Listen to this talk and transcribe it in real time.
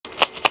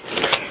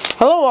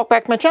Hello, welcome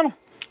back to my channel.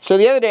 So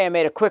the other day I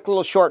made a quick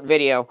little short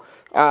video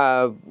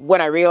when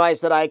I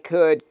realized that I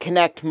could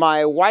connect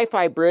my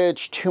Wi-Fi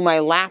bridge to my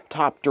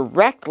laptop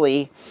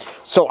directly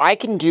so I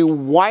can do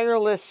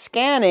wireless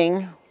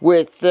scanning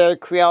with the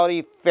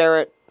Creality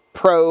Ferret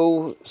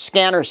Pro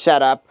scanner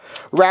setup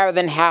rather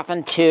than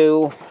having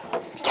to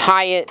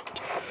tie it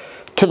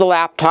to the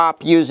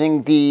laptop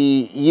using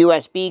the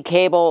USB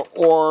cable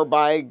or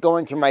by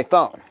going through my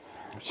phone.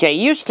 See, I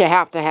used to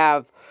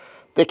have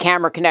the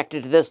camera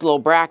connected to this little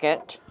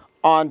bracket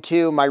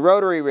onto my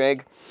rotary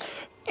rig,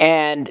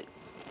 and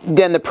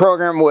then the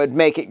program would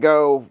make it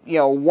go,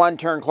 one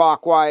turn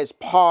clockwise,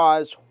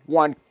 pause,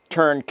 one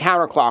turn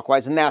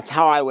counterclockwise, and that's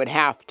how I would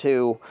have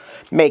to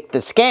make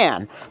the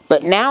scan.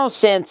 But now,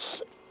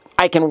 since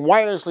I can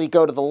wirelessly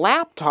go to the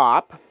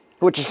laptop,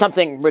 which is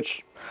something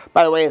which,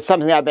 by the way, is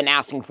something I've been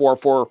asking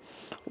for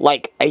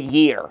like a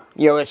year.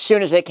 As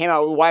soon as they came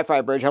out with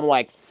Wi-Fi bridge, I'm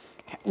like,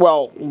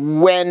 well,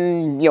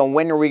 when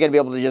are we going to be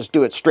able to just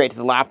do it straight to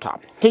the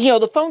laptop? Because,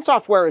 the phone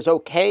software is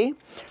okay,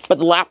 but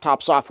the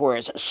laptop software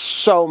is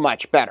so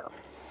much better.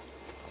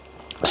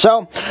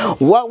 So,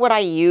 what would I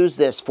use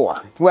this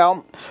for?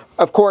 Well,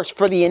 of course,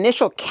 for the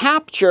initial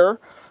capture,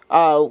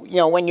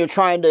 when you're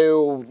trying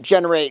to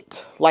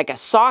generate like a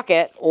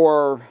socket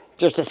or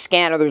just a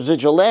scan of the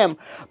residual limb,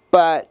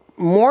 but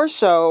more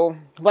so,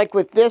 like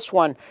with this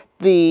one,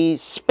 the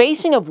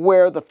spacing of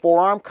where the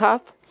forearm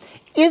cuff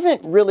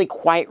isn't really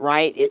quite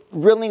right. It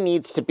really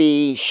needs to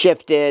be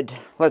shifted.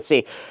 Let's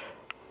see.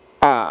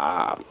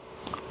 I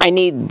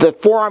need the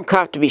forearm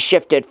cuff to be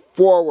shifted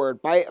forward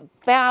by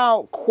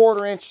about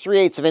 1/4 inch,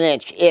 3/8 of an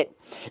inch. It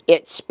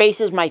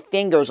spaces my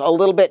fingers a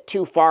little bit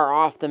too far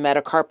off the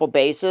metacarpal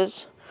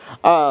bases.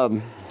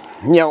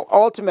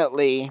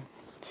 Ultimately,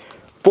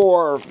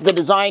 for the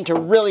design to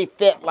really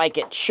fit like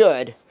it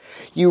should,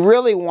 you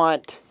really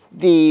want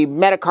the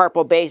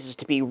metacarpal bases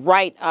to be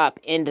right up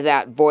into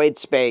that void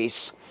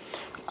space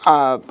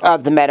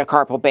of the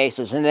metacarpal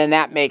bases, and then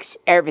that makes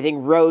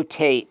everything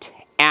rotate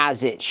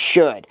as it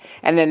should,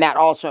 and then that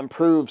also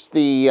improves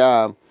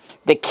the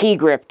key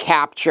grip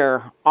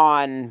capture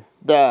on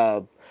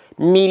the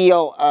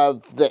medial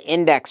of the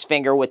index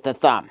finger with the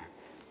thumb.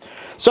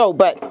 So,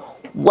 but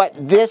what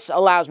this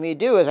allows me to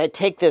do is I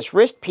take this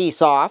wrist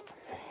piece off,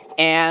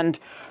 and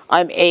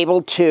I'm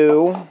able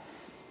to,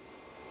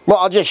 well,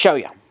 I'll just show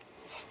you.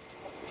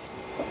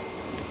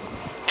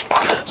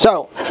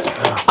 So,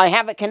 I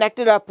have it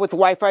connected up with the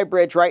Wi-Fi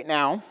bridge right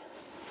now.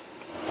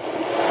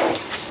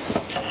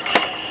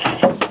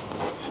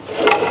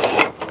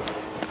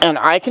 And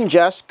I can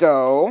just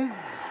go,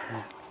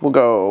 we'll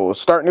go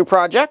start new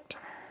project.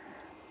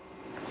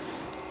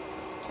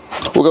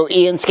 We'll go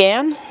E and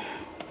scan.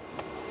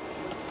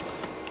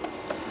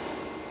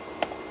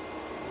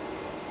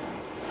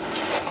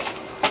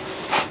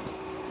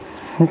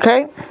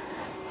 Okay.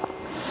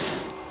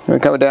 We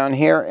come down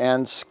here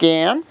and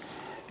scan.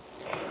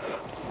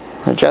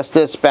 Adjust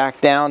this back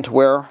down to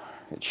where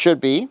it should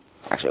be.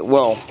 Actually,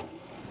 we'll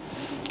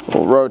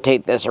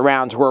rotate this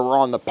around to where we're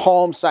on the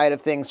palm side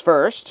of things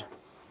first.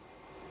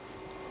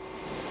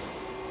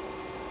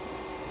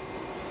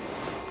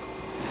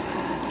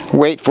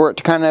 Wait for it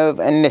to kind of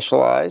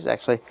initialize.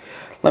 Actually,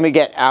 let me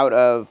get out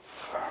of...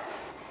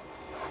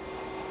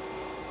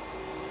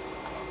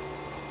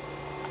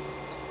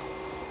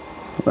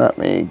 Let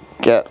me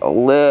get a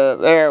little...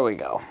 There we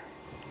go.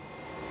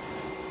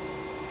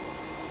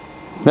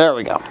 There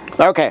we go.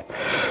 Okay,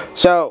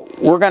 so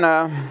we're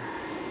gonna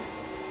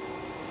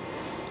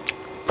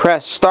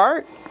press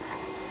start.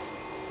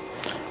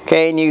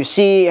 Okay, and you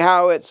see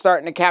how it's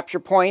starting to capture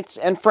points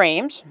and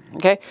frames.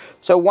 Okay,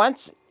 so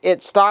once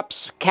it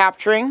stops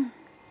capturing,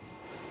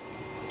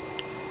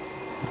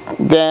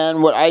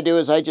 then what I do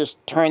is I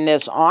just turn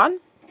this on,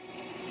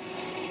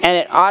 and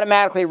it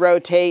automatically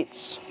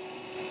rotates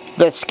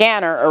the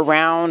scanner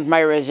around my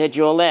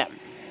residual limb.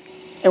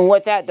 And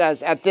what that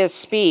does at this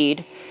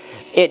speed,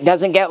 it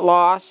doesn't get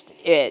lost,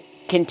 it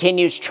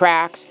continues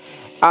tracks.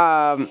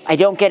 I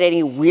don't get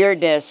any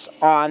weirdness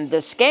on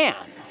the scan.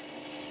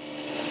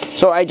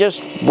 So I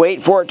just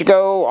wait for it to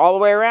go all the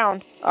way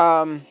around.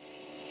 Of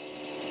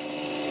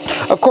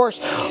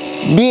course,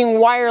 being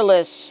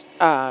wireless,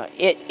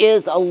 it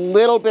is a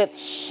little bit,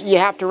 you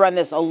have to run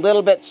this a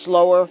little bit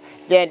slower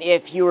than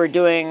if you were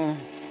doing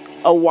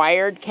a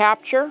wired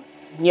capture,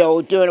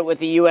 doing it with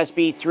the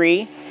USB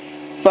 3.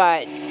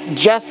 But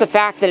just the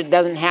fact that it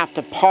doesn't have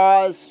to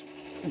pause,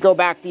 go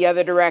back the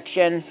other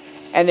direction,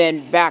 and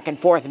then back and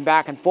forth and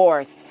back and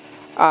forth.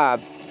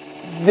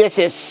 This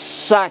is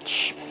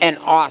such an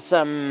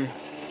awesome,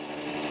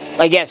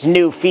 I guess,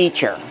 new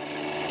feature.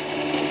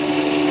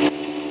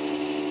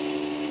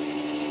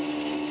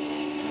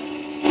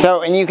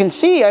 So, and you can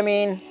see, I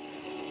mean,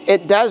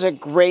 it does a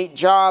great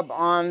job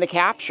on the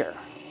capture.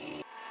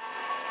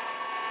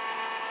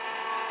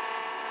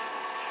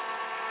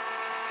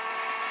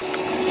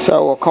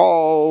 So we'll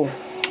call,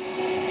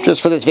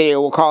 just for this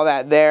video, we'll call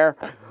that there.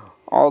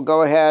 I'll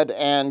go ahead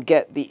and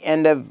get the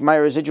end of my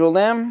residual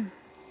limb.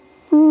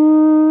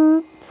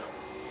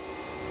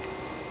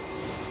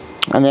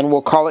 And then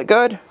we'll call it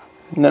good.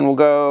 And then we'll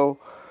go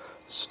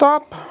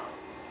stop,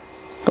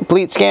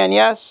 complete scan,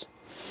 yes.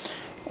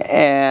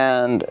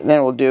 And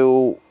then we'll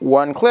do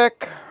one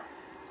click,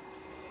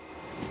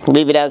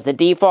 leave it as the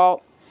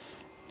default.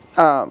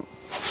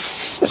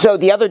 So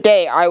the other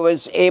day I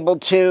was able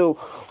to,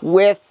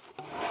 with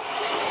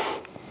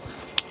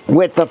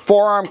the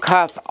forearm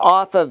cuff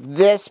off of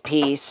this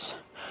piece,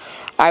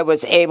 I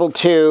was able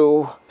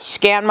to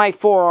scan my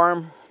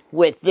forearm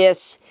with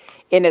this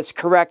in its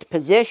correct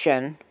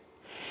position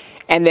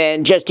and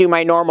then just do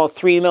my normal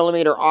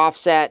 3mm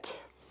offset.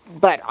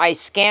 But I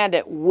scanned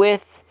it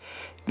with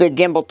the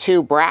Gimbal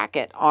 2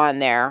 bracket on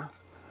there.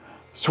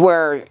 It's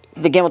where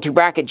the Gimbal 2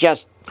 bracket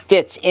just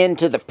fits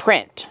into the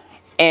print.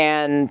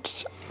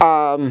 And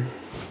yeah,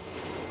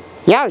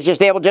 I was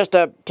just able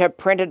to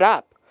print it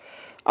up.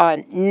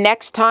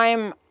 Next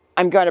time,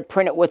 I'm going to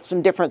print it with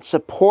some different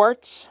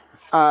supports.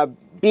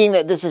 Being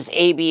that this is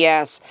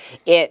ABS,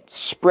 it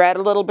spread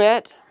a little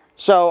bit.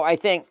 So I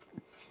think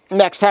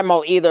next time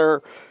I'll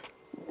either,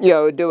 you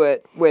know, do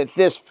it with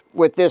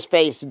this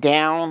face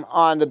down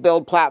on the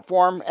build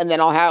platform, and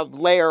then I'll have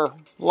layer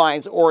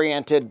lines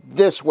oriented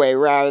this way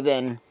rather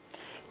than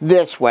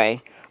this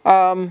way.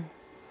 You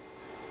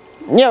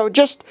know,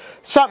 just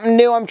something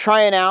new I'm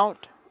trying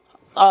out.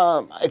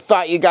 I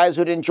thought you guys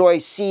would enjoy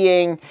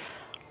seeing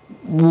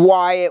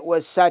why it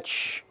was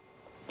such,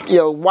 you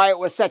know, why it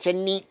was such a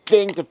neat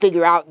thing to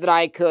figure out that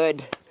I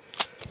could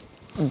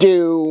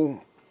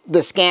do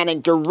the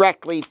scanning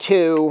directly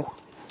to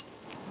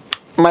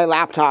my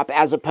laptop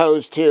as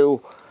opposed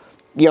to,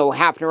 you know,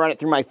 having to run it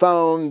through my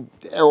phone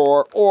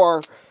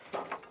or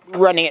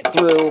running it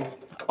through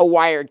a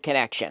wired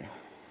connection.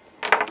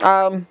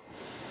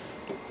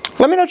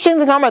 Let me know what you think in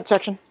the comment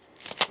section.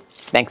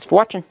 Thanks for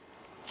watching.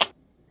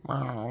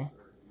 Wow.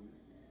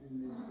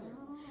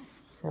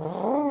 So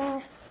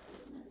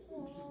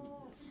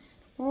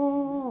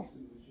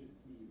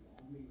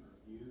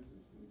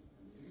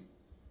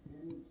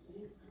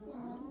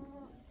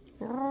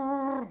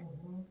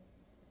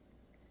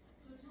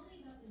tell me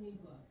about the new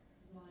book,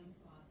 Blind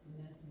Spots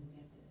When Medicine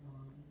Gets It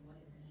Wrong, and what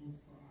it means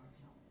for our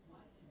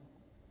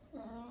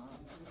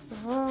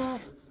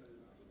health.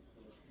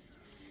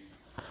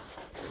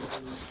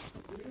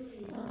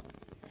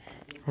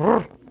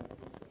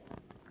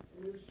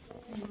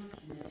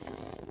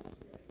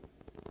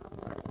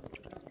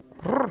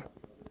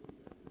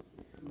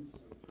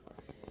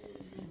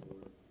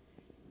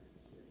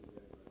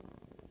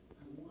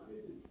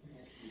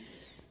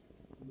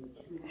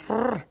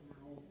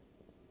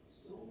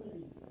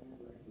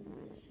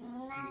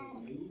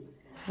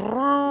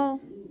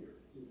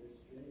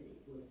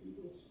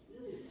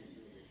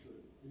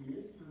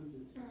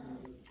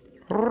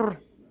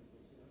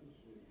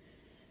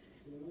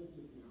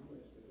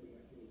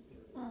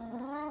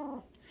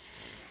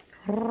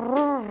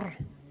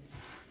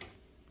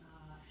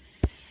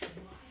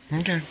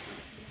 Okay.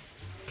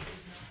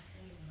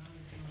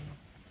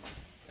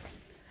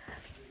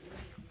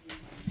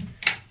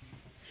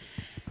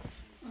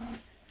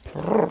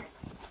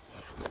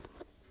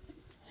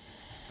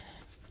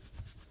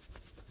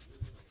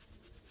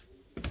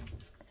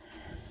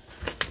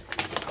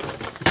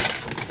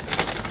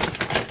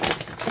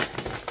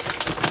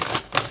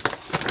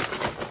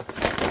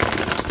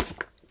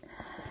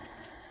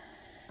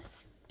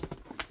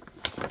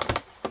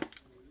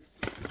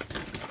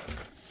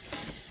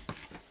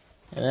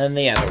 And then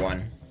the other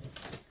one.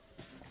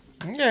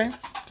 Okay,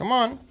 come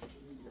on.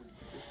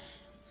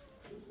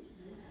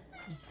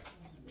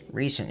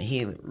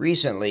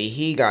 Recently,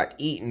 he got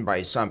eaten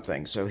by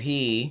something, so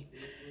he's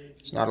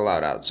not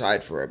allowed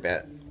outside for a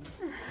bit.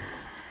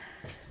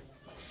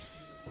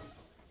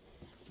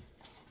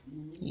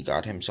 He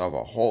got himself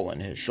a hole in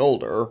his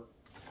shoulder.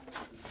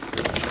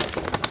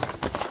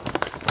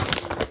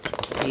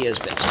 He has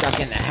been stuck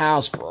in the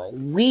house for a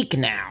week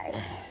now.